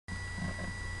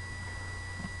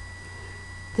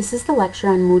This is the lecture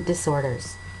on mood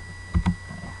disorders.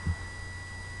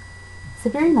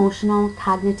 Severe emotional,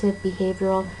 cognitive,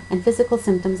 behavioral, and physical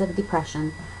symptoms of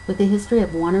depression with a history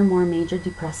of one or more major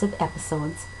depressive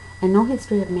episodes and no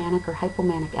history of manic or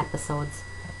hypomanic episodes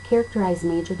characterize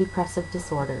major depressive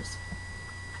disorders.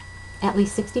 At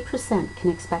least 60%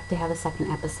 can expect to have a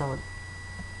second episode.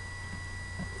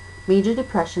 Major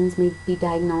depressions may be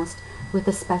diagnosed with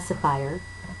a specifier,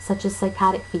 such as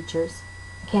psychotic features,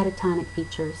 catatonic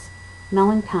features,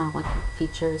 melancholic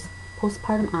features,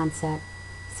 postpartum onset,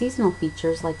 seasonal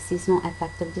features like seasonal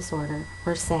affective disorder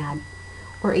or SAD,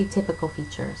 or atypical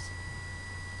features.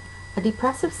 A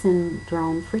depressive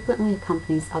syndrome frequently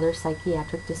accompanies other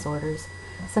psychiatric disorders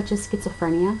such as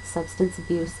schizophrenia, substance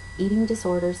abuse, eating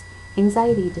disorders,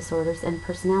 anxiety disorders, and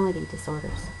personality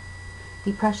disorders.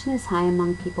 Depression is high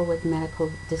among people with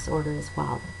medical disorder as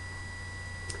well.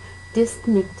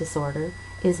 Dysthymic disorder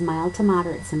is mild to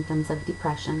moderate symptoms of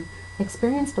depression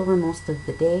experienced over most of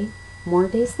the day, more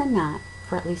days than not,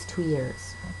 for at least 2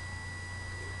 years.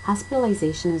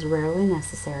 Hospitalization is rarely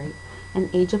necessary,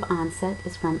 and age of onset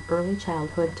is from early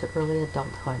childhood to early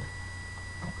adulthood.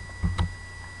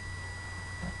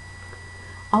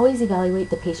 Always evaluate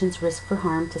the patient's risk for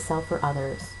harm to self or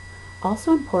others.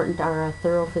 Also important are a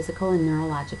thorough physical and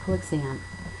neurological exam,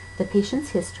 the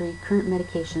patient's history, current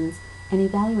medications, and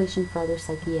evaluation for other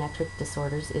psychiatric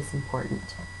disorders is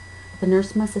important. The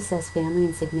nurse must assess family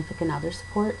and significant other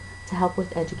support to help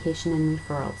with education and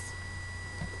referrals.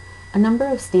 A number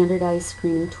of standardized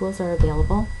screening tools are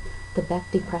available: the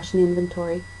Beck Depression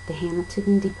Inventory, the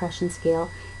Hamilton Depression Scale,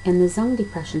 and the Zung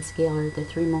Depression Scale are the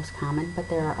 3 most common, but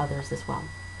there are others as well.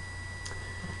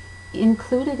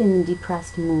 Included in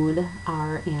depressed mood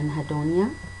are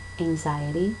anhedonia,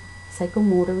 anxiety,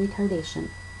 psychomotor retardation,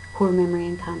 poor memory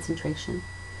and concentration,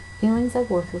 feelings of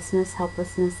worthlessness,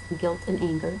 helplessness, guilt, and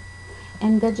anger,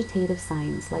 and vegetative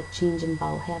signs like change in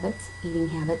bowel habits, eating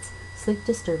habits, sleep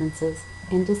disturbances,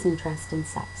 and disinterest in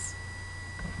sex.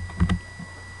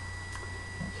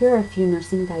 Here are a few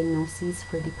nursing diagnoses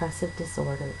for depressive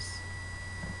disorders.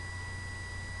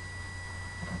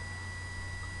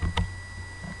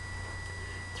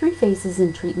 Three phases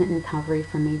in treatment and recovery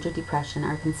for major depression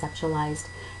are conceptualized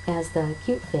as the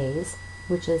acute phase,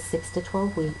 which is 6 to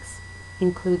 12 weeks,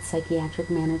 includes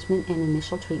psychiatric management and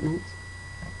initial treatment.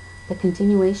 The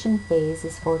continuation phase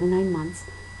is 4 to 9 months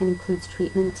and includes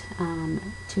treatment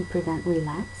to prevent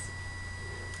relapse.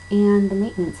 And the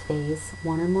maintenance phase,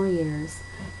 1 or more years,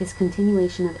 is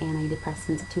continuation of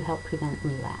antidepressants to help prevent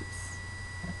relapse.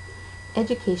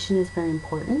 Education is very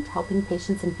important. Helping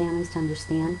patients and families to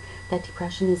understand that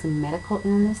depression is a medical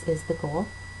illness is the goal.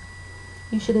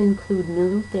 You should include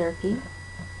milieu therapy.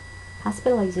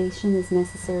 Hospitalization is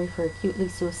necessary for acutely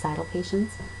suicidal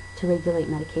patients to regulate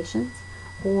medications,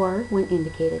 or, when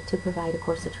indicated, to provide a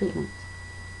course of treatment.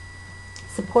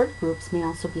 Support groups may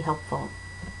also be helpful.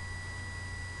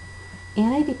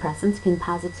 Antidepressants can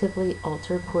positively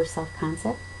alter poor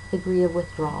self-concept, degree of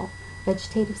withdrawal,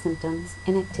 vegetative symptoms,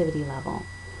 and activity level.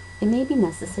 It may be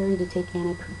necessary to take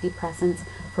antidepressants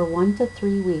for 1 to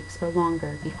 3 weeks or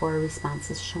longer before a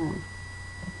response is shown.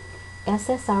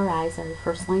 SSRIs are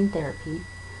first-line therapy,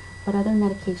 but other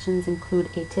medications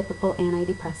include atypical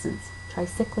antidepressants,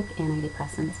 tricyclic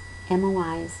antidepressants,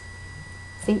 MOIs,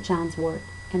 St. John's wort,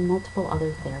 and multiple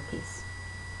other therapies.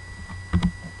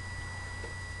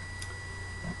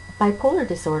 Bipolar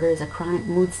disorder is a chronic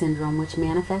mood syndrome which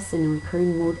manifests in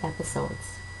recurring mood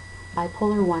episodes.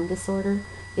 Bipolar I disorder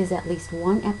is at least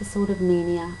one episode of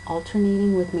mania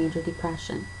alternating with major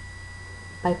depression.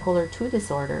 Bipolar II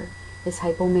disorder is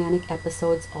hypomanic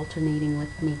episodes alternating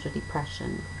with major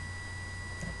depression.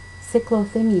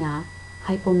 Cyclothymia,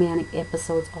 hypomanic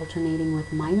episodes alternating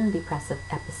with minor depressive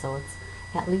episodes,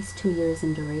 at least 2 years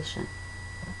in duration.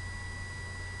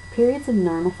 Periods of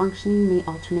normal functioning may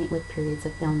alternate with periods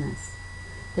of illness.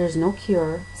 There is no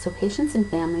cure, so patients and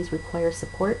families require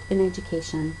support and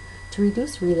education to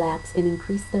reduce relapse and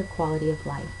increase their quality of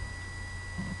life.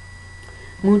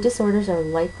 Mood disorders are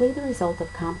likely the result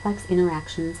of complex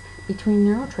interactions between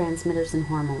neurotransmitters and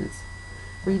hormones.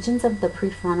 Regions of the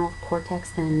prefrontal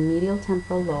cortex and medial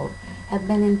temporal lobe have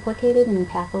been implicated in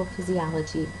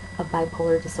pathophysiology of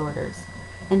bipolar disorders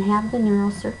and have the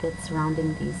neural circuits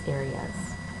surrounding these areas.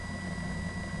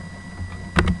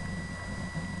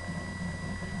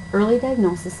 Early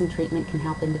diagnosis and treatment can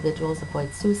help individuals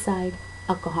avoid suicide,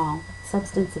 alcohol,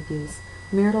 substance abuse,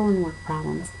 marital and work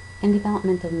problems, and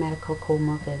development of medical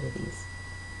comorbidities.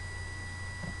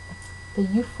 The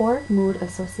euphoric mood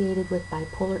associated with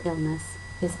bipolar illness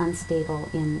is unstable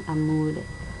in a mood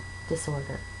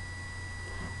disorder.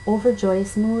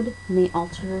 Overjoyous mood may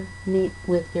alternate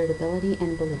with irritability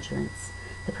and belligerence.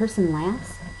 The person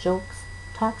laughs, jokes,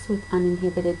 talks with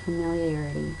uninhibited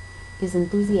familiarity, is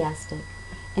enthusiastic,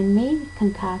 and may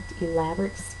concoct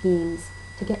elaborate schemes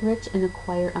to get rich and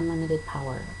acquire unlimited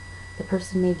power. The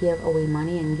person may give away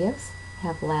money and gifts,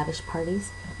 have lavish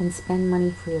parties, and spend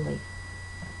money freely.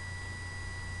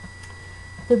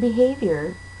 The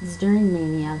behavior is during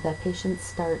mania that patient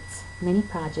starts many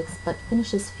projects but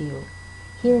finishes few.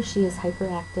 He or she is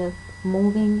hyperactive,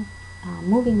 moving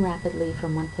rapidly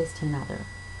from one place to another.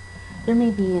 There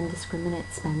may be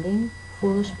indiscriminate spending,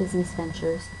 foolish business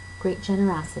ventures, great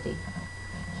generosity.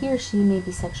 He or she may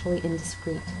be sexually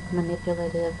indiscreet,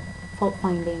 manipulative,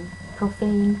 fault-finding,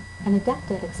 profane, and adept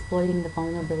at exploiting the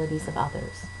vulnerabilities of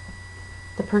others.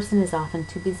 The person is often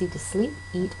too busy to sleep,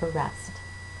 eat, or rest.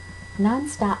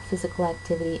 Non-stop physical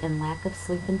activity and lack of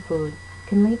sleep and food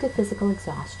can lead to physical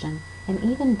exhaustion and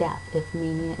even death if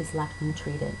mania is left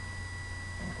untreated.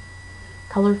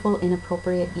 Colorful,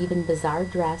 inappropriate, even bizarre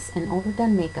dress and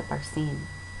overdone makeup are seen.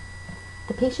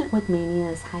 The patient with mania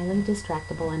is highly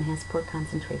distractible and has poor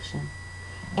concentration.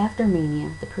 After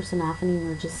mania, the person often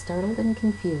emerges startled and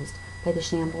confused by the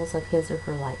shambles of his or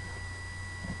her life.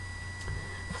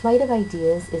 Flight of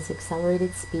ideas is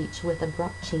accelerated speech with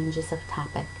abrupt changes of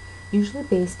topic, usually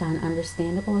based on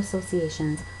understandable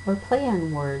associations or play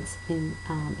on words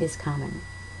is common.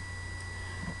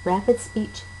 Rapid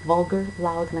speech, vulgar,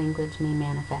 loud language may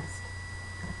manifest.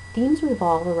 Themes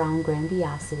revolve around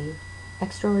grandiosity,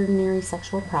 extraordinary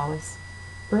sexual prowess,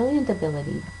 brilliant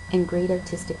ability, and great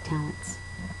artistic talents.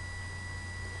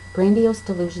 Grandiose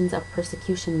delusions of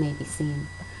persecution may be seen.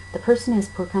 The person has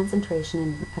poor concentration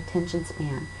and attention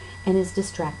span and is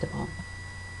distractible.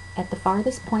 At the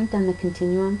farthest point on the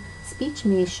continuum, speech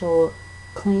may show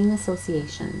clang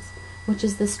associations, which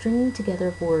is the stringing together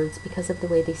of words because of the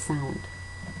way they sound,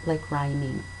 like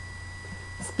rhyming.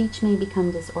 Speech may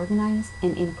become disorganized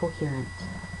and incoherent.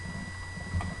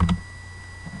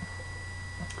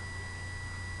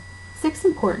 6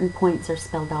 important points are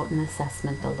spelled out in the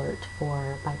assessment alert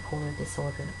for bipolar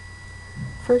disorder.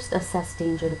 First, assess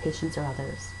danger to patients or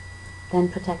others. Then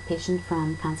protect patient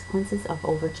from consequences of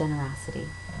overgenerosity.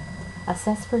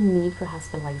 Assess for need for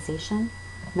hospitalization,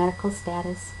 medical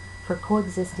status, for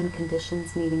coexisting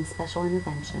conditions needing special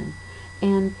intervention,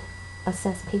 and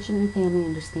assess patient and family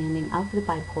understanding of the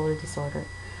bipolar disorder,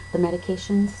 the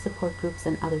medications, support groups,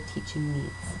 and other teaching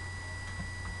needs.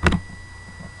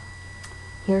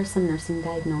 Here are some nursing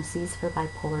diagnoses for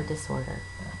bipolar disorder.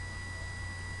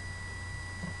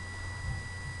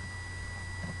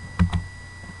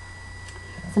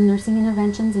 Some nursing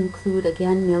interventions include,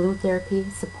 again, milieu therapy,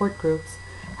 support groups.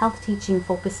 Health teaching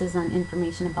focuses on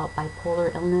information about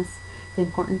bipolar illness, the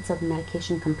importance of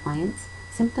medication compliance,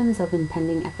 symptoms of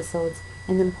impending episodes,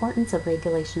 and the importance of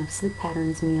regulation of sleep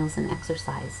patterns, meals, and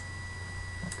exercise.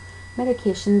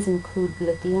 Medications include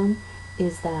lithium,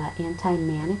 is the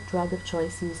anti-manic drug of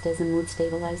choice used as a mood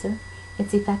stabilizer.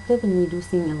 It's effective in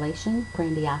reducing elation,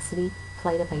 grandiosity,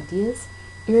 flight of ideas,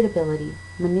 irritability,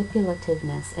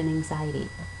 manipulativeness, and anxiety.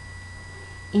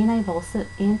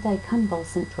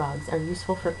 Anticonvulsant drugs are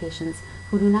useful for patients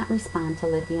who do not respond to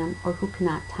lithium or who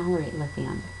cannot tolerate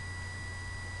lithium.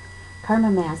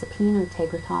 Carbamazepine or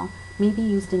Tegretol may be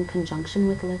used in conjunction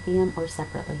with lithium or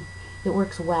separately. It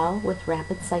works well with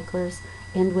rapid cyclers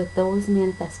and with those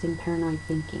manifesting paranoid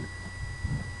thinking.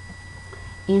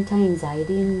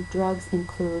 Anti-anxiety drugs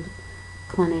include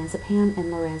clonazepam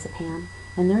and lorazepam,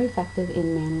 and they're effective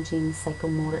in managing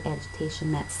psychomotor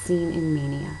agitation that's seen in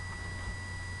mania.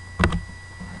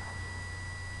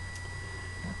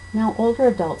 Now, older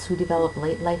adults who develop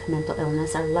late-life mental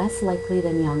illness are less likely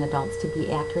than young adults to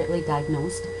be accurately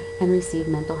diagnosed and receive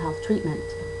mental health treatment.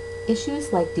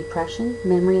 Issues like depression,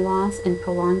 memory loss, and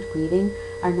prolonged grieving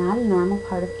are not a normal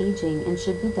part of aging and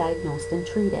should be diagnosed and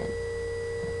treated.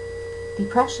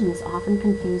 Depression is often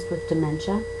confused with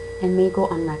dementia and may go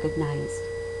unrecognized.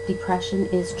 Depression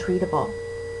is treatable.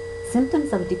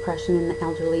 Symptoms of depression in the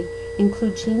elderly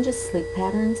include changes in sleep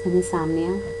patterns and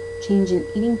insomnia, change in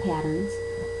eating patterns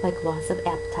like loss of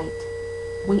appetite,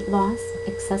 weight loss,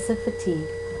 excessive fatigue,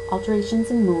 alterations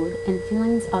in mood, and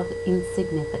feelings of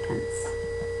insignificance.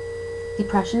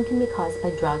 Depression can be caused by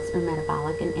drugs or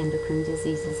metabolic and endocrine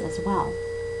diseases as well.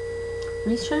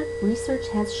 Research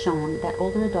has shown that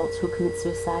older adults who commit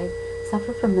suicide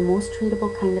suffer from the most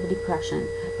treatable kind of depression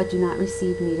but do not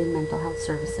receive needed mental health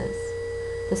services.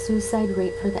 The suicide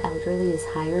rate for the elderly is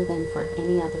higher than for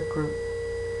any other group.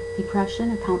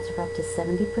 Depression accounts for up to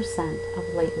 70%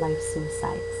 of late-life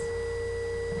suicides.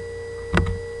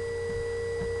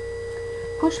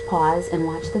 Push pause and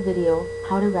watch the video,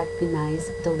 How to Recognize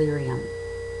Delirium.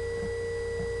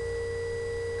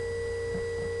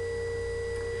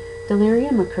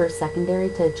 Delirium occurs secondary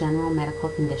to a general medical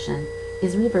condition,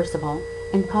 is reversible,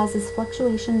 and causes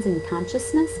fluctuations in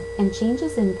consciousness and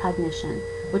changes in cognition,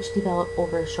 which develop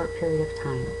over a short period of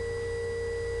time.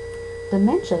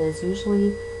 Dementia is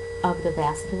usually of the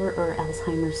vascular or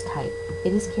Alzheimer's type.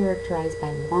 It is characterized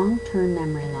by long-term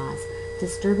memory loss,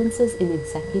 disturbances in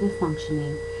executive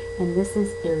functioning, and this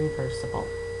is irreversible.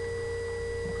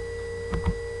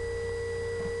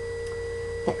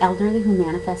 The elderly who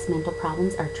manifest mental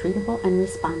problems are treatable and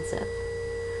responsive.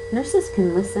 Nurses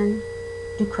can listen,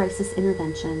 do crisis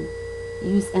intervention,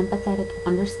 use empathetic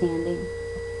understanding,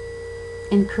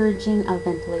 encouraging of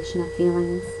ventilation of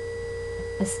feelings,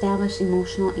 establish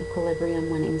emotional equilibrium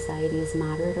when anxiety is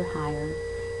moderate or higher,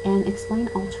 and explain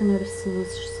alternative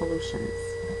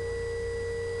solutions.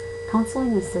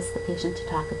 Counseling assists the patient to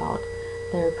talk about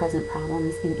their present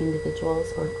problems in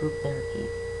individuals or group therapy.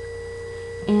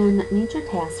 And major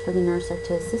tasks for the nurse are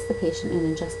to assist the patient in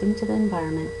adjusting to the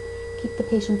environment, keep the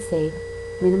patient safe,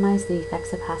 minimize the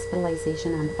effects of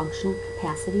hospitalization on functional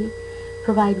capacity,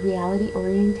 provide reality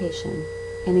orientation,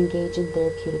 and engage in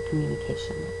therapeutic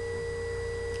communication.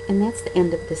 And that's the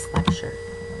end of this lecture.